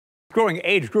Growing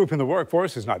age group in the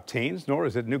workforce is not teens, nor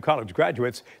is it new college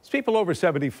graduates. It's people over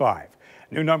 75.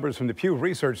 New numbers from the Pew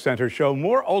Research Center show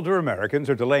more older Americans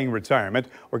are delaying retirement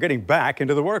or getting back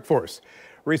into the workforce.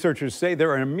 Researchers say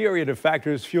there are a myriad of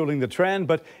factors fueling the trend,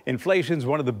 but inflation is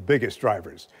one of the biggest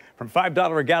drivers. From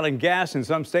 $5 a gallon gas in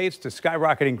some states to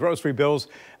skyrocketing grocery bills,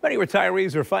 many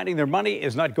retirees are finding their money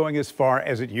is not going as far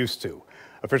as it used to.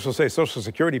 Officials say Social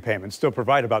Security payments still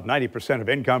provide about 90% of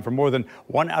income for more than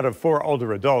 1 out of 4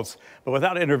 older adults. But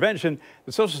without intervention,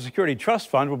 the Social Security Trust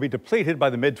Fund will be depleted by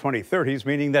the mid-2030s,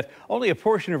 meaning that only a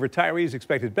portion of retirees'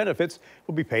 expected benefits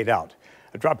will be paid out.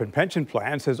 A drop in pension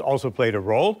plans has also played a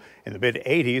role. In the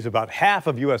mid-'80s, about half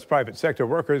of U.S. private sector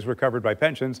workers were covered by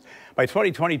pensions. By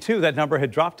 2022, that number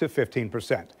had dropped to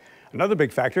 15%. Another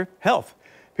big factor, health.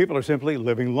 People are simply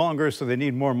living longer, so they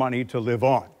need more money to live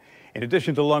on. In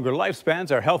addition to longer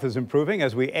lifespans, our health is improving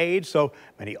as we age, so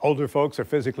many older folks are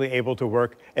physically able to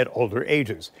work at older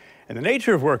ages. And the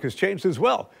nature of work has changed as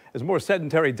well, as more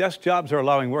sedentary desk jobs are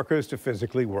allowing workers to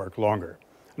physically work longer.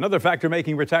 Another factor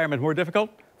making retirement more difficult,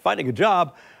 finding a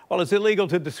job. While it's illegal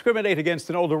to discriminate against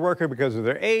an older worker because of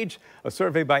their age, a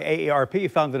survey by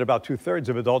AARP found that about 2/3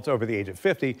 of adults over the age of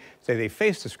 50 say they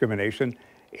face discrimination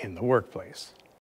in the workplace.